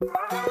Welcome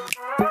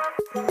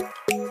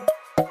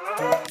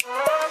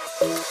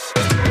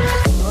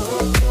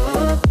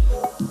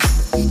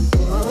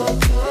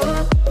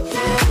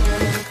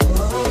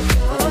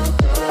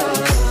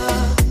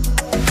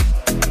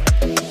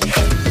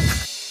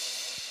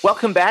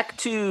back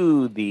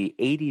to the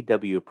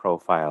ADW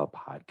Profile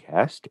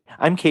Podcast.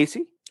 I'm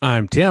Casey.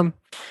 I'm Tim.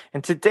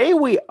 And today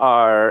we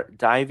are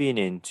diving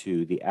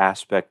into the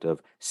aspect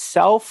of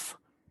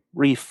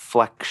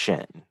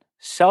self-reflection.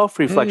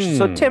 Self-reflection.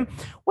 So, Tim,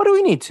 what do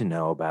we need to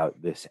know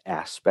about this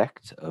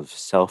aspect of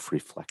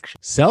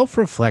self-reflection?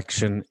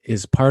 Self-reflection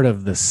is part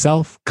of the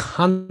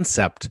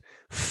self-concept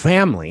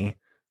family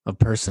of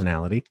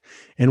personality.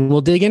 And we'll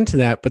dig into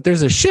that. But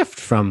there's a shift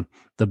from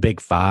the big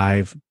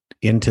five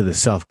into the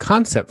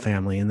self-concept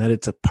family, and that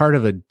it's a part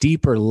of a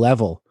deeper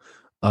level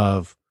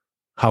of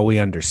how we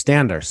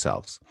understand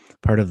ourselves,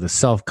 part of the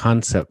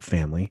self-concept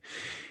family.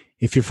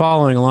 If you're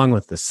following along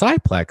with the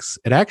Cyplex,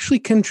 it actually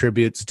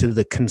contributes to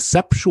the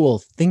conceptual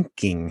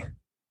thinking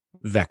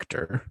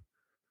vector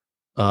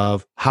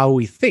of how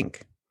we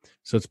think.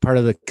 So it's part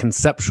of the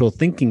conceptual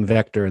thinking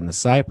vector in the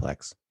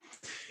Cyplex.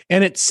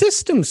 And its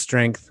system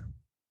strength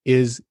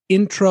is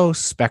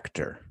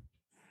introspector.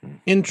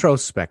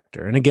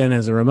 Introspector. And again,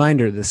 as a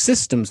reminder, the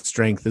system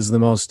strength is the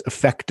most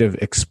effective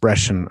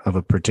expression of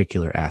a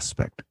particular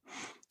aspect.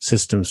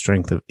 System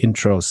strength of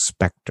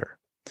introspector.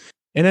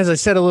 And as I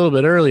said a little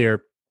bit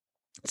earlier,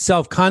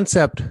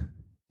 self-concept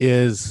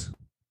is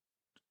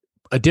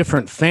a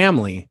different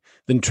family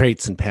than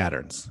traits and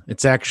patterns.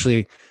 It's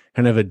actually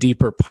kind of a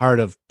deeper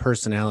part of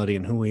personality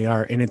and who we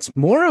are. And it's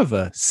more of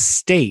a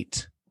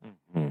state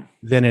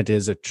than it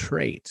is a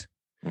trait.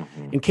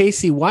 And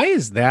Casey, why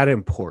is that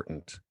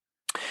important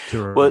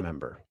to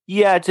remember?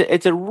 Yeah,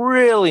 it's a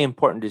really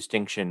important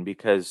distinction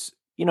because,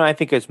 I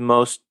think as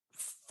most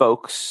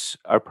folks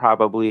are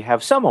probably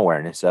have some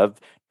awareness of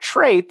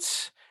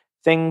traits,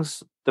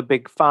 things, the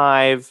big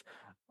five,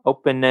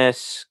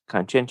 openness,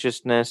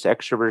 conscientiousness,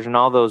 extroversion,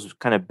 all those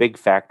kind of big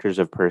factors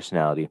of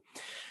personality.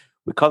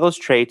 We call those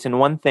traits. And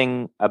one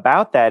thing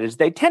about that is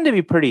they tend to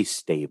be pretty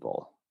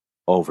stable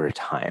over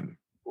time.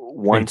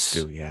 Once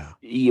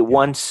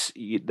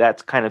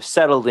that's kind of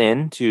settled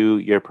into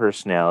your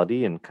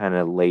personality and kind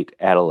of late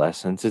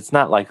adolescence, it's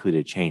not likely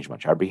to change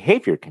much. Our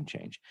behavior can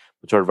change,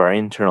 but sort of our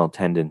internal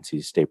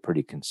tendencies stay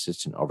pretty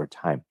consistent over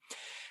time.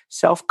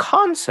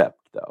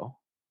 Self-concept, though,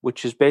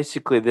 which is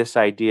basically this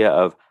idea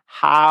of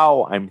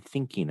how I'm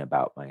thinking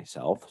about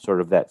myself, sort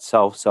of that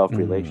self-self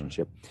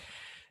relationship,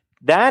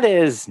 that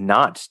is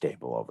not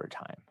stable over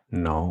time.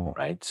 No.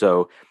 Right?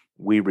 So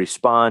we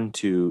respond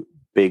to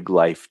big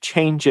life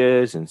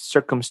changes and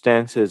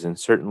circumstances, and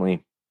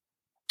certainly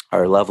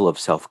our level of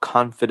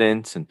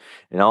self-confidence and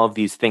all of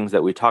these things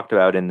that we talked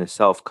about in the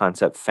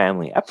self-concept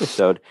family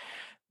episode,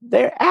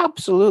 they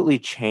absolutely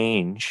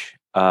change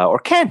or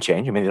can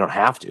change. I mean, they don't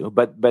have to,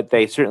 but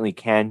they certainly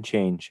can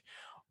change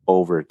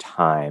over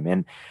time.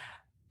 And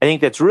I think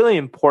that's really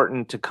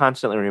important to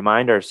constantly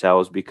remind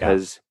ourselves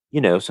because,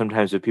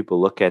 sometimes if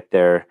people look at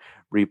their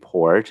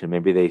report and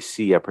maybe they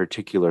see a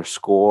particular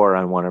score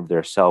on one of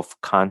their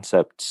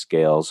self-concept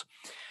scales,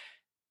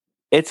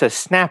 it's a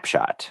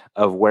snapshot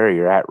of where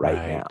you're at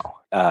right now.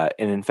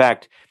 And in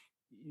fact,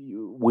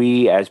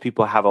 we as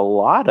people have a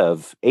lot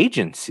of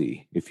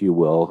agency, if you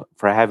will,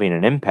 for having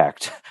an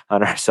impact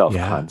on our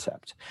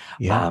self-concept.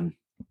 And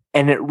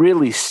it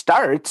really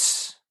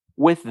starts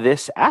with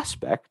this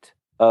aspect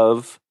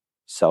of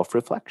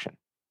self-reflection.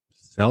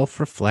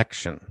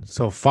 Self-reflection.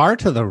 So far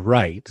to the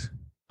right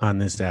on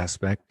this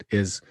aspect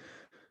is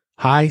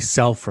high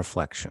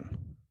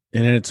self-reflection.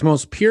 And in its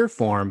most pure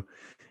form,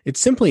 it's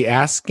simply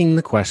asking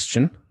the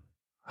question,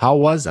 how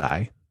was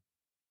I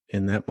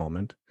in that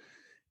moment?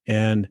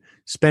 And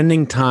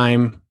spending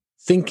time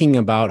thinking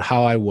about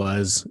how I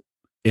was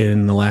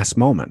in the last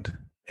moment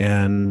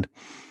and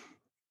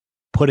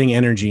putting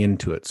energy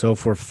into it. So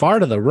if we're far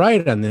to the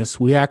right on this,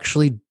 we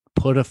actually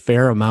put a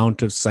fair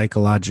amount of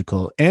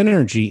psychological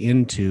energy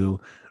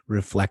into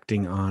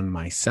reflecting on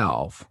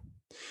myself.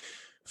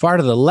 Far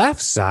to the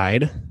left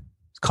side,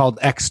 it's called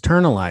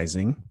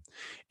externalizing,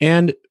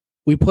 and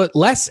we put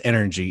less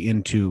energy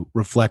into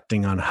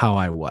reflecting on how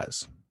I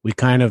was. We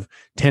kind of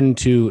tend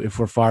to, if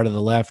we're far to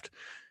the left,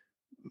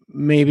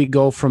 maybe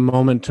go from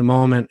moment to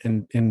moment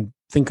and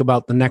think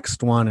about the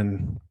next one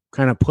and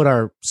kind of put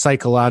our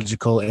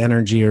psychological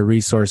energy or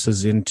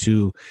resources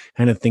into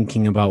kind of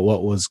thinking about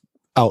what was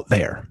out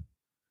there,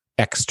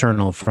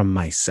 external from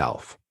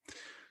myself.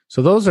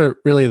 So those are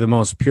really the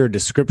most pure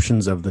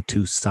descriptions of the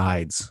two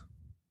sides.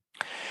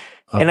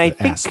 And I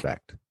think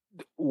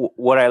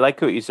what I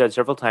like what you said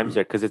several times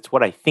there, because it's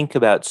what I think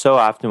about so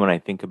often when I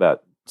think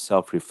about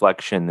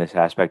self-reflection, this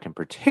aspect in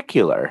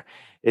particular,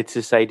 it's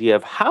this idea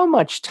of how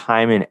much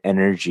time and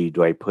energy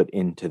do I put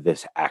into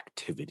this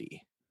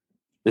activity?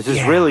 This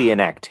is really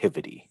an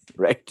activity,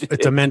 right?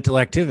 It's a mental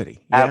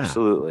activity.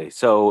 Absolutely.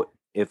 So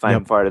if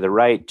I'm far to the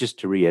right, just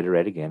to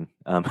reiterate again,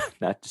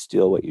 not to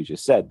steal what you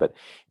just said, but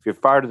if you're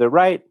far to the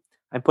right,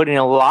 I'm putting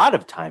a lot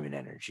of time and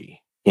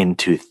energy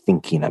into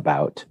thinking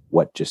about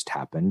what just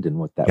happened and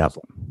what that was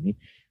like for me.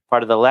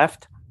 Part of the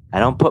left, I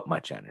don't put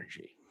much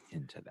energy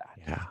into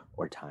that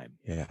or time.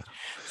 Yeah.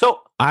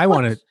 So I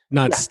want to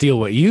not steal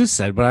what you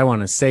said, but I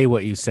want to say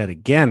what you said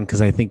again,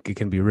 because I think it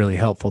can be really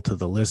helpful to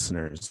the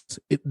listeners.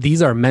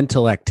 These are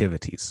mental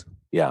activities.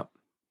 Yeah.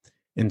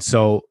 And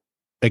so,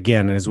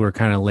 again, as we're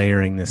kind of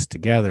layering this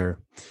together,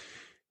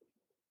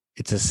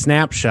 it's a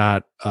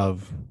snapshot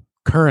of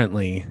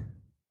currently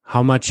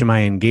how much am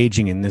I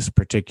engaging in this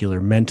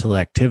particular mental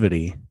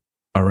activity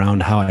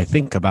around how I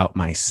think about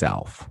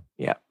myself.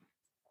 Yeah.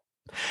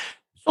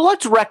 So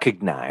let's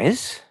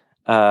recognize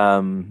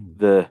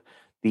the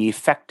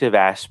effective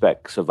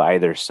aspects of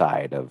either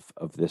side of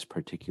this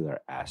particular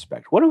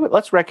aspect.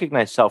 Let's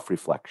recognize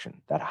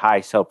self-reflection, that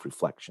high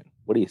self-reflection.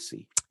 What do you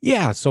see?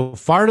 Yeah. So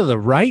far to the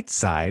right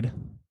side,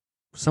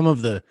 some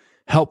of the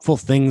helpful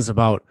things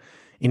about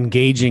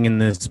engaging in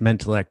this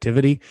mental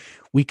activity,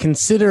 we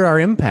consider our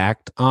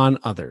impact on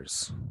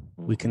others.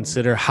 We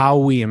consider how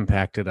we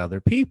impacted other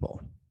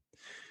people.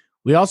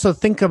 We also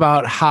think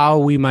about how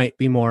we might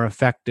be more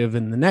effective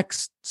in the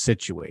next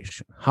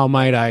situation. How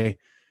might I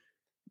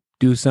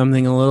do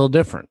something a little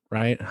different,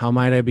 right? How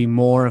might I be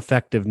more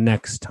effective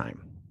next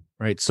time,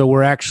 right? So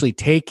we're actually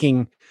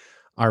taking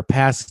our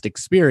past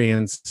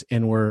experience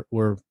and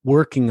we're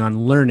working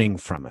on learning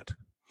from it.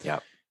 Yeah.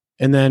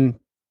 And then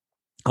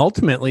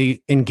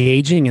ultimately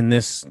engaging in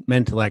this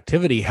mental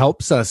activity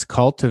helps us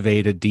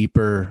cultivate a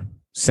deeper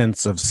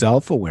sense of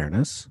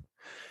self-awareness,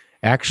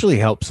 actually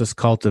helps us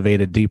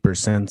cultivate a deeper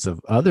sense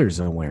of others'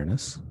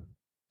 awareness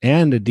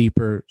and a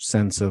deeper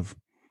sense of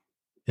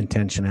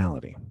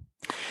intentionality.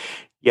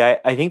 Yeah,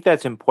 I think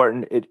that's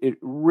important. It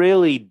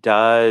really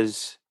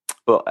does.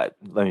 Well,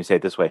 let me say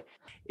it this way.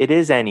 It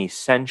is an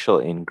essential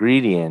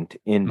ingredient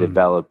in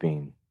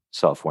developing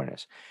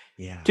self-awareness.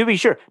 Yeah. To be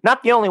sure,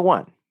 not the only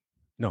one.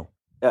 No.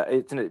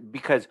 It's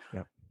because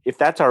if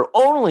that's our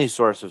only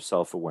source of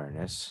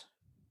self-awareness,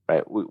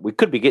 right, we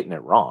could be getting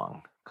it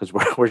wrong because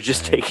we're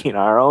just taking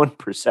our own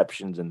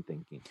perceptions and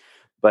thinking.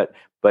 But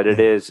it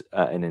is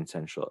an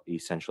essential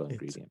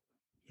ingredient.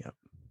 Yep.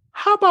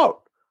 How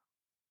about,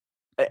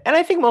 and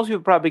I think most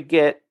people probably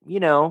get,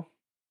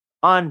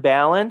 on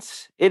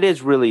balance, it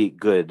is really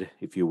good,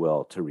 if you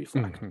will, to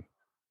reflect. Mm-hmm.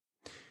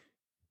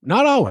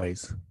 Not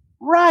always.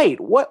 Right.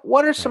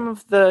 What are some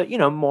of the,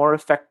 more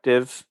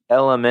effective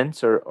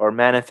elements or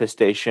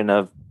manifestation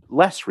of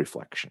less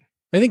reflection?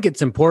 I think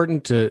it's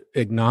important to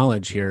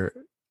acknowledge here,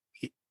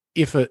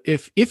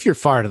 if you're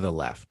far to the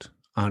left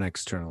on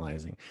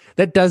externalizing,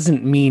 that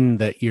doesn't mean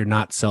that you're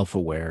not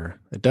self-aware.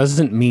 It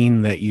doesn't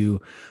mean that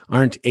you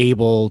aren't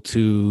able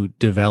to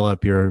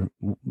develop your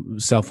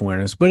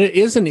self-awareness, but it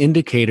is an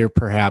indicator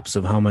perhaps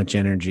of how much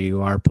energy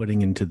you are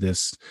putting into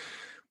this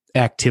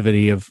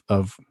activity of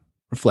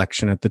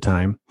reflection at the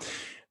time.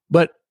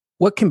 But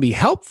what can be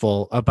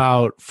helpful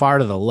about far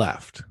to the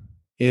left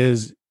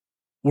is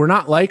we're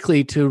not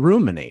likely to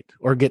ruminate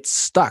or get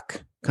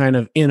stuck kind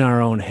of in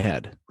our own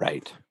head.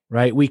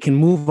 Right. We can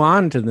move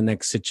on to the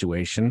next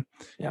situation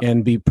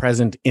and be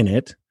present in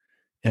it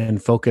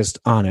and focused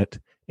on it.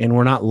 And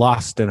we're not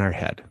lost in our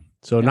head.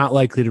 So not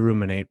likely to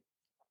ruminate.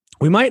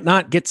 We might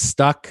not get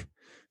stuck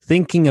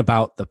thinking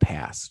about the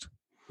past.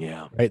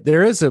 Yeah. Right.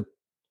 There is a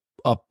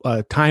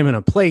time and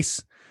a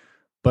place,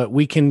 but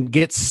we can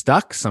get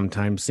stuck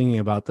sometimes thinking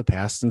about the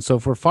past. And so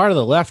if we're far to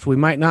the left, we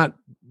might not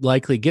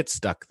likely get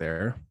stuck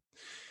there.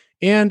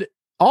 And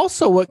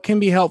also what can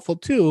be helpful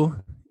too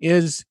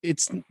is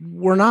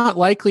we're not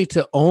likely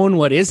to own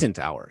what isn't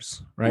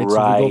ours, right? So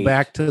if we go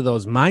back to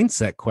those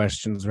mindset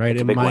questions, right?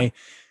 Am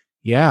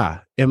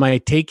I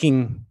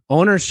taking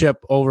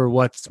ownership over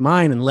what's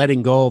mine and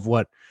letting go of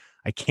what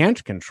I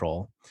can't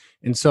control?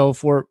 And so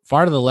if we're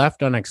far to the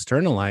left on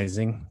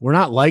externalizing, we're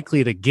not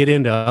likely to get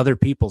into other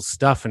people's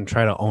stuff and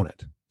try to own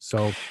it.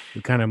 So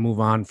we kind of move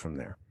on from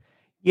there.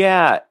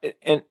 Yeah.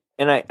 And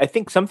I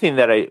think something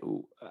that I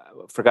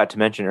forgot to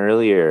mention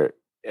earlier,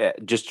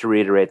 just to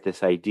reiterate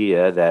this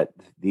idea that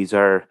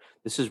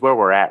this is where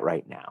we're at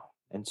right now.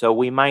 And so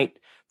we might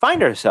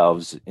find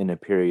ourselves in a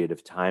period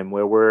of time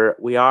where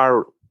we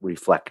are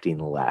reflecting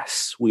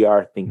less. We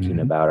are thinking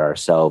about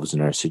ourselves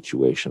and our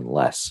situation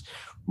less,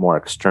 more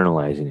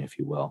externalizing, if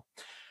you will.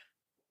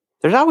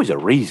 There's always a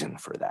reason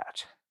for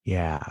that.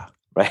 Yeah.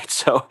 Right.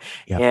 So,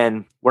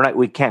 and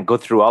we can't go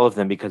through all of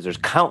them because there's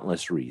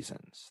countless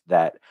reasons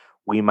that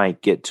we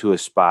might get to a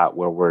spot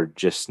where we're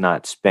just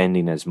not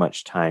spending as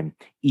much time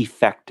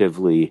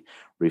effectively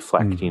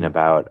reflecting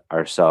about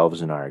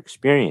ourselves and our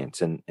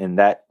experience. And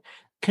that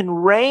can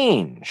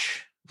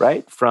range,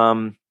 right,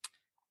 from,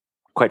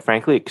 quite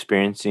frankly,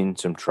 experiencing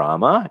some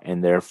trauma,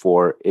 and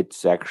therefore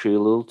it's actually a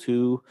little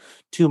too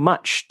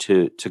much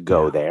to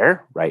go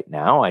there right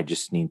now. I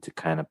just need to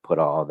kind of put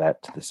all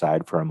that to the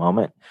side for a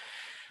moment.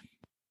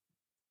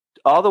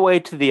 All the way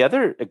to the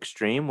other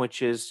extreme,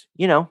 which is,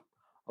 a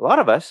lot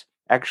of us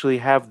actually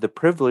have the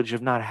privilege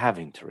of not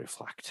having to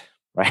reflect,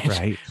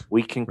 right?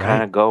 We can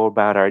kind of go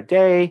about our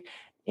day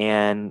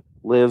and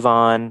live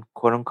on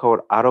quote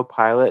unquote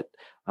autopilot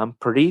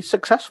pretty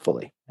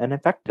successfully and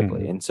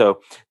effectively. And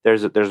so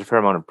there's a fair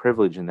amount of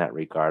privilege in that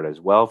regard as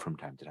well from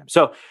time to time.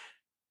 So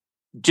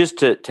just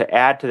to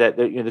add to that,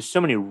 there's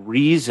so many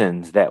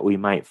reasons that we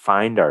might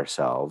find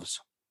ourselves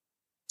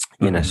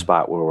in a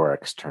spot where we're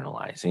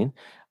externalizing.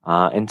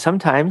 And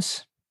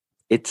sometimes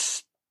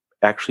it's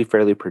actually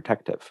fairly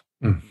protective.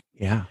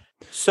 Yeah.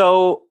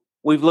 So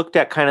we've looked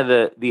at kind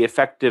of the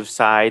effective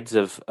sides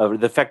of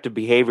the effective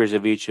behaviors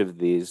of each of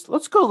these.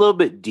 Let's go a little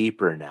bit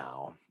deeper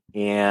now.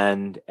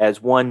 And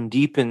as one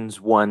deepens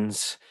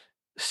one's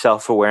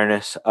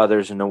self-awareness,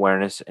 others in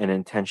awareness, and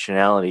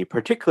intentionality,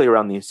 particularly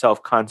around the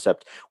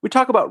self-concept, we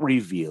talk about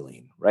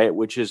revealing, right?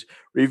 Which is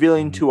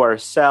revealing to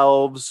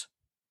ourselves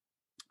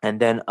and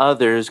then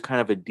others kind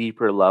of a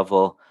deeper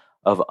level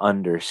of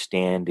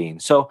understanding.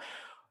 So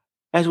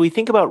as we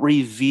think about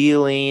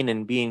revealing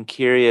and being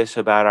curious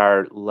about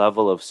our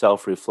level of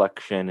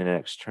self-reflection and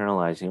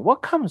externalizing,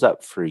 what comes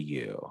up for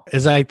you?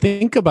 As I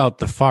think about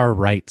the far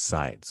right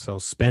side, so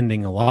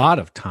spending a lot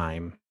of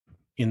time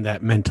in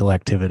that mental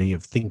activity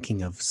of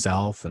thinking of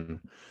self and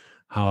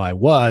how I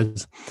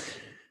was,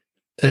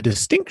 a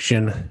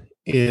distinction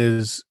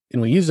is,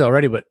 and we use it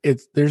already, but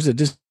there's a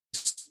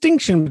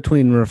distinction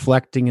between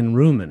reflecting and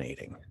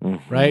ruminating,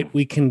 right?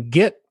 We can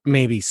get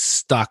maybe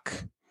stuck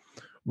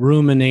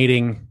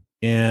ruminating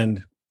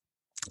and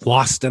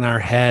lost in our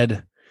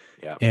head.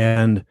 Yeah.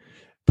 And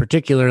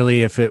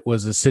particularly if it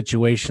was a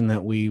situation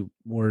that we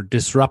were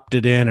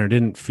disrupted in or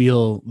didn't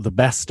feel the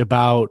best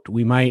about,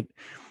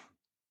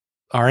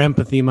 our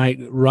empathy might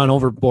run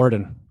overboard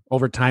and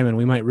over time, and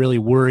we might really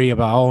worry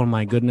about, oh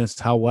my goodness,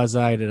 how was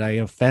I? Did I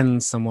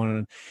offend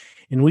someone?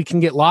 And we can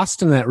get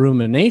lost in that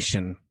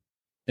rumination.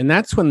 And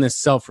that's when this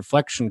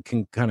self-reflection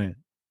can kind of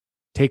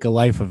take a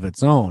life of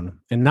its own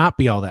and not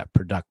be all that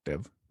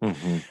productive.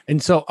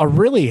 And so a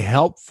really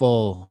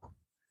helpful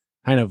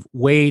kind of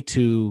way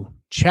to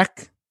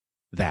check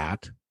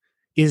that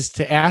is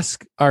to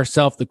ask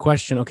ourselves the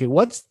question, okay,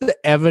 what's the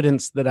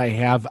evidence that I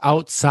have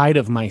outside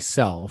of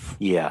myself?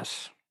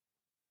 Yes.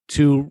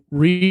 To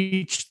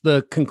reach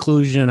the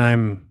conclusion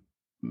I'm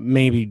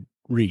maybe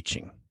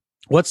reaching?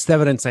 What's the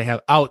evidence I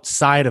have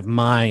outside of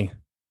my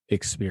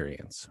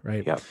experience,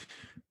 right? Yep.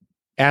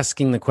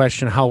 Asking the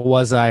question, how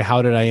was I?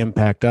 How did I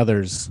impact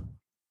others?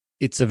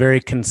 It's a very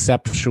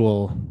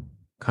conceptual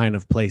kind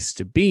of place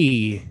to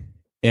be,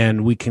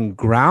 and we can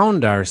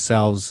ground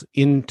ourselves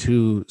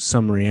into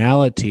some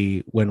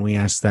reality when we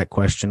ask that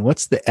question.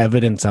 What's the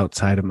evidence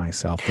outside of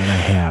myself that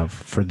I have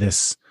for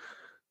this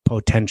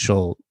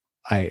potential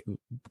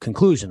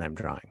conclusion I'm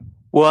drawing?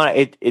 Well,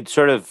 it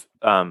sort of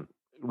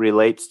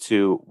relates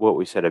to what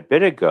we said a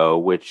bit ago,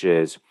 which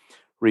is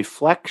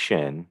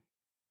reflection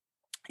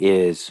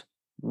is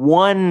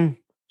one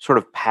sort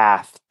of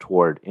path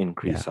toward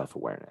increased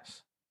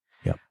self-awareness.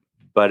 Yep.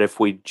 But if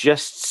we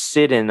just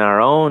sit in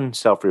our own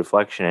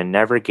self-reflection and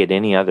never get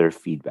any other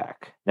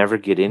feedback, never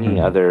get any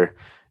other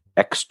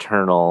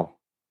external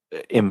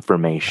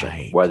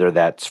information, whether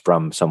that's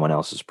from someone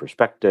else's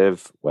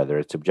perspective, whether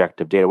it's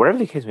objective data, whatever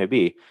the case may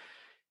be,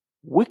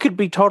 we could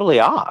be totally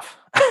off,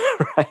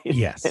 right?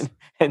 Yes.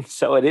 And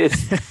so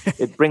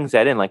it brings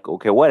that in, like,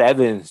 okay, what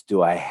evidence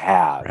do I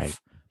have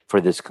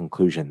for this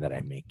conclusion that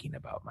I'm making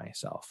about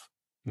myself?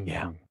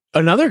 Yeah.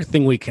 Another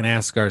thing we can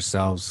ask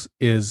ourselves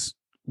is,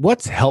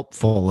 what's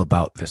helpful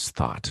about this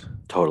thought?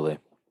 Totally.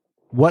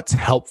 What's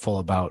helpful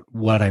about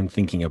what I'm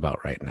thinking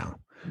about right now?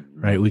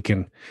 Right?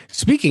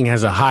 Speaking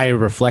as a high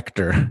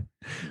reflector,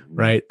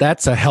 right?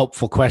 That's a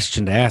helpful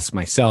question to ask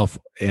myself,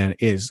 and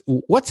is,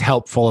 what's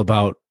helpful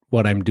about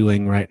what I'm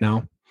doing right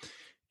now?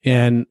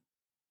 And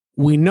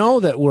we know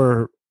that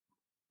we're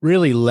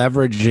really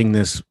leveraging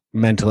this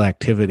mental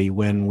activity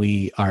when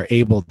we are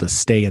able to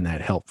stay in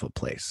that helpful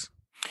place.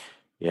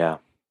 Yeah.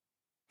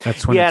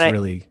 That's when it's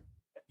really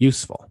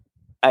useful.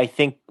 I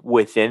think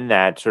within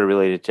that, sort of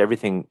related to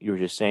everything you were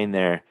just saying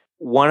there,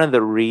 one of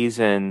the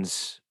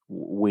reasons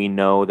we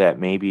know that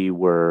maybe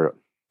we're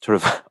sort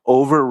of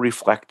over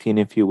reflecting,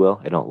 if you will.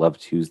 I don't love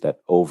to use that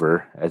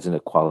over as a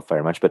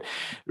qualifier much, but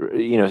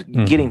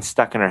getting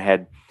stuck in our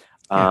head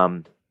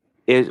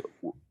is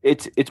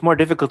it's more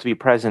difficult to be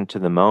present to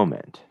the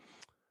moment,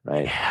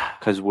 right?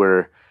 Because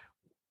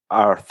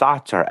our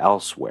thoughts are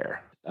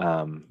elsewhere.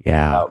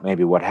 About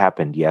maybe what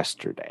happened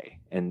yesterday,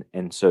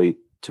 and so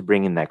to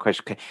bring in that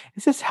question, okay,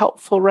 is this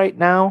helpful right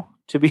now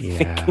to be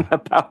thinking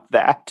about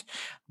that,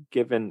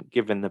 given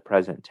the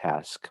present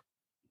task?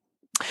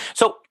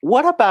 So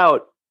what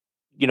about,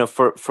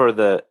 for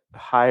the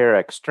higher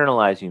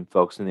externalizing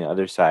folks on the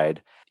other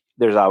side,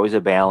 there's always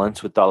a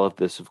balance with all of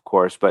this, of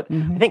course, but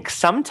I think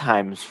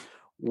sometimes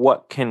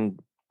what can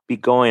be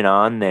going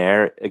on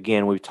there,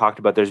 again, we've talked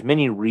about there's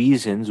many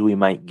reasons we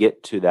might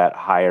get to that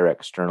higher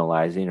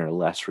externalizing or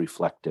less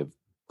reflective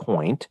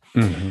point.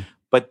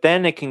 But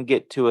then it can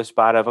get to a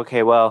spot of,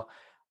 okay, well,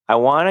 I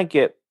want to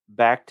get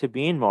back to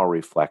being more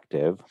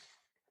reflective.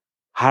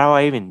 How do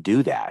I even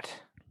do that?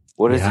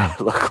 What does that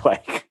look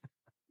like?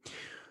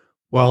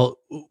 Well,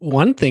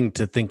 one thing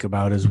to think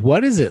about is,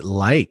 what is it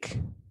like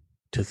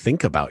to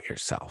think about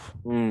yourself?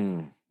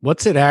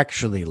 What's it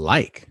actually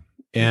like?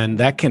 And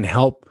that can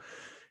help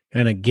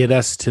kind of get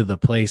us to the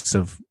place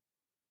of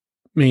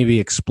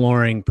maybe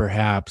exploring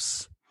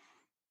perhaps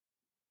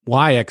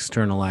why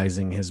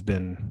externalizing has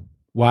been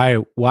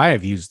why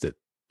I've used it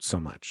so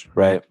much.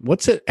 Right.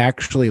 What's it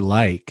actually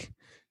like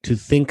to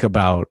think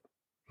about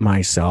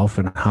myself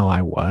and how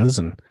I was,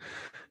 and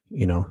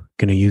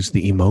going to use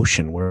the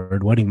emotion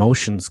word. What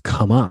emotions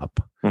come up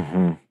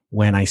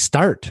when I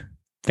start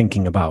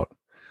thinking about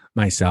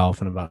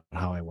myself and about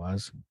how I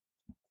was?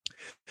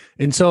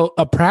 And so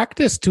a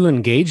practice to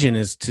engage in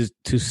is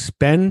to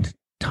spend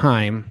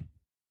time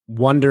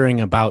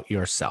wondering about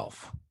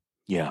yourself.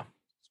 Yeah.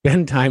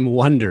 Spend time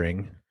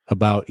wondering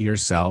about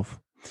yourself.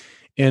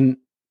 And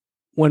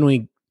when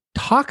we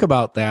talk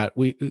about that,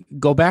 we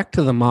go back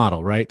to the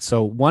model, right?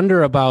 So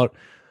wonder about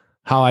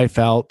how I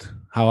felt,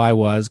 how I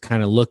was,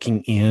 kind of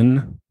looking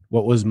in,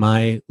 what was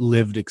my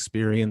lived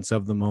experience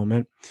of the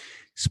moment.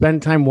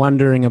 Spend time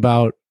wondering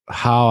about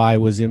how I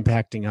was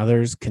impacting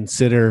others.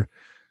 Consider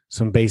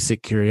some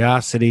basic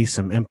curiosity,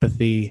 some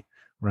empathy,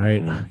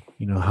 right?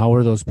 How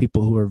are those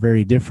people who are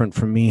very different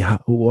from me?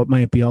 What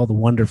might be all the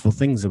wonderful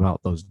things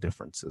about those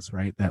differences,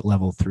 right? That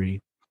level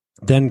 3.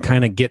 Then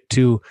kind of get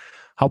to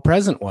how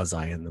present was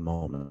I in the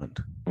moment,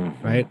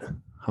 right?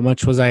 How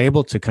much was I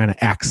able to kind of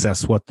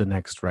access what the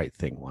next right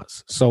thing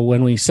was? So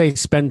when we say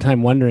spend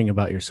time wondering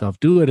about yourself,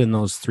 do it in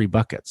those 3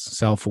 buckets: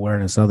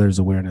 self-awareness, others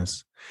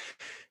awareness,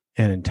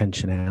 and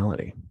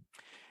intentionality.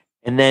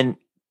 And then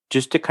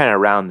just to kind of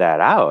round that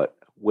out,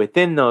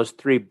 within those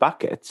 3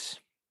 buckets,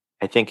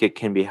 I think it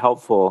can be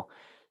helpful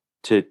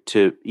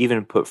to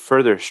even put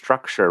further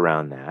structure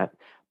around that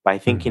by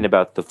thinking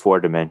about the 4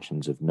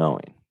 dimensions of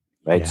knowing,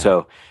 right?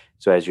 Yeah.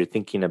 So as you're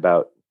thinking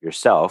about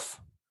yourself,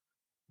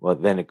 how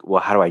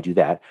do I do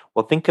that?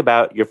 Well, think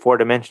about your 4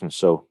 dimensions.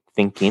 So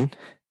thinking,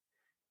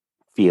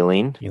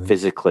 feeling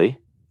physically,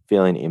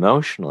 feeling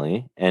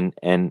emotionally, and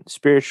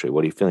spiritually.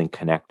 What are you feeling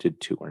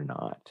connected to or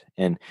not?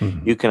 And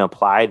you can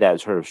apply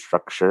that sort of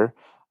structure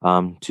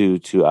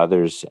to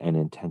others and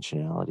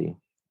intentionality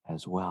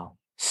as well.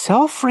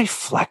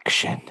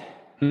 Self-reflection.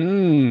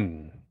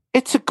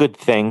 It's a good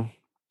thing.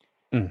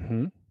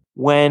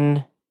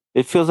 When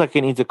it feels like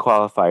it needs a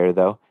qualifier,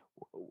 though,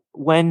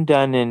 when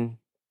done in...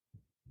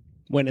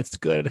 When it's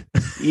good.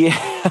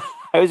 Yeah.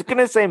 I was going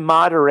to say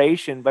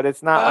moderation, but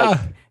it's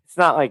not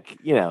like,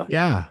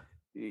 Yeah.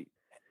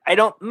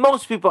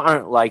 Most people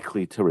aren't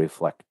likely to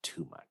reflect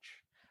too much,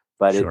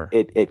 but sure.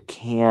 it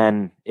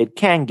can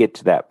get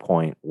to that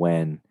point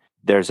when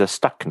there's a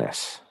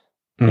stuckness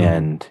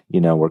and,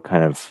 we're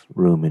kind of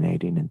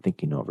ruminating and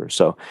thinking over.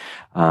 So,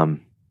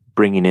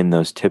 bringing in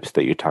those tips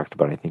that you talked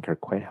about, I think are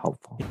quite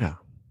helpful. Yeah.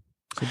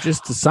 So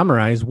just to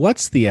summarize,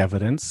 what's the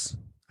evidence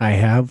I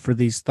have for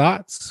these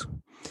thoughts?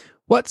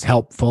 What's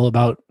helpful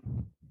about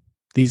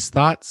these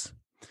thoughts?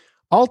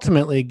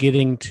 Ultimately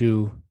getting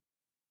to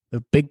the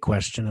big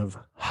question of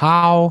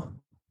how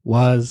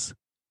was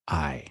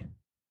I?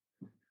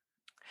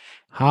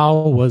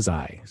 How was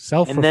I?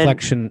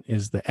 Self-reflection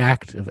is the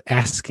act of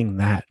asking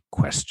that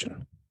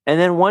question. And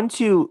then once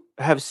you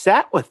have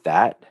sat with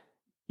that,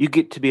 you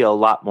get to be a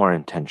lot more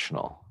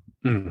intentional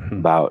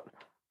about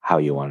how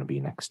you want to be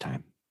next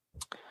time,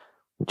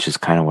 which is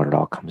kind of what it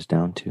all comes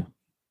down to.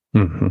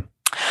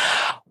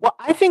 Well,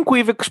 I think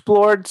we've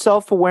explored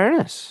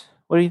self-awareness.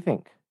 What do you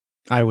think?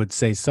 I would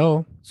say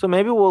so. So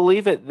maybe we'll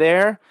leave it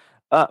there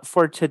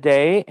for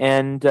today,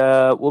 and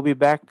we'll be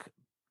back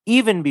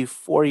even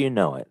before you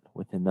know it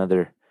with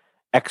another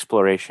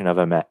exploration of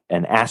an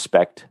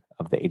aspect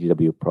of the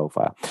ADW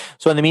profile.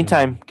 So in the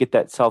meantime, get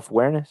that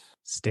self-awareness.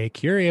 Stay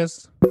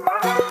curious.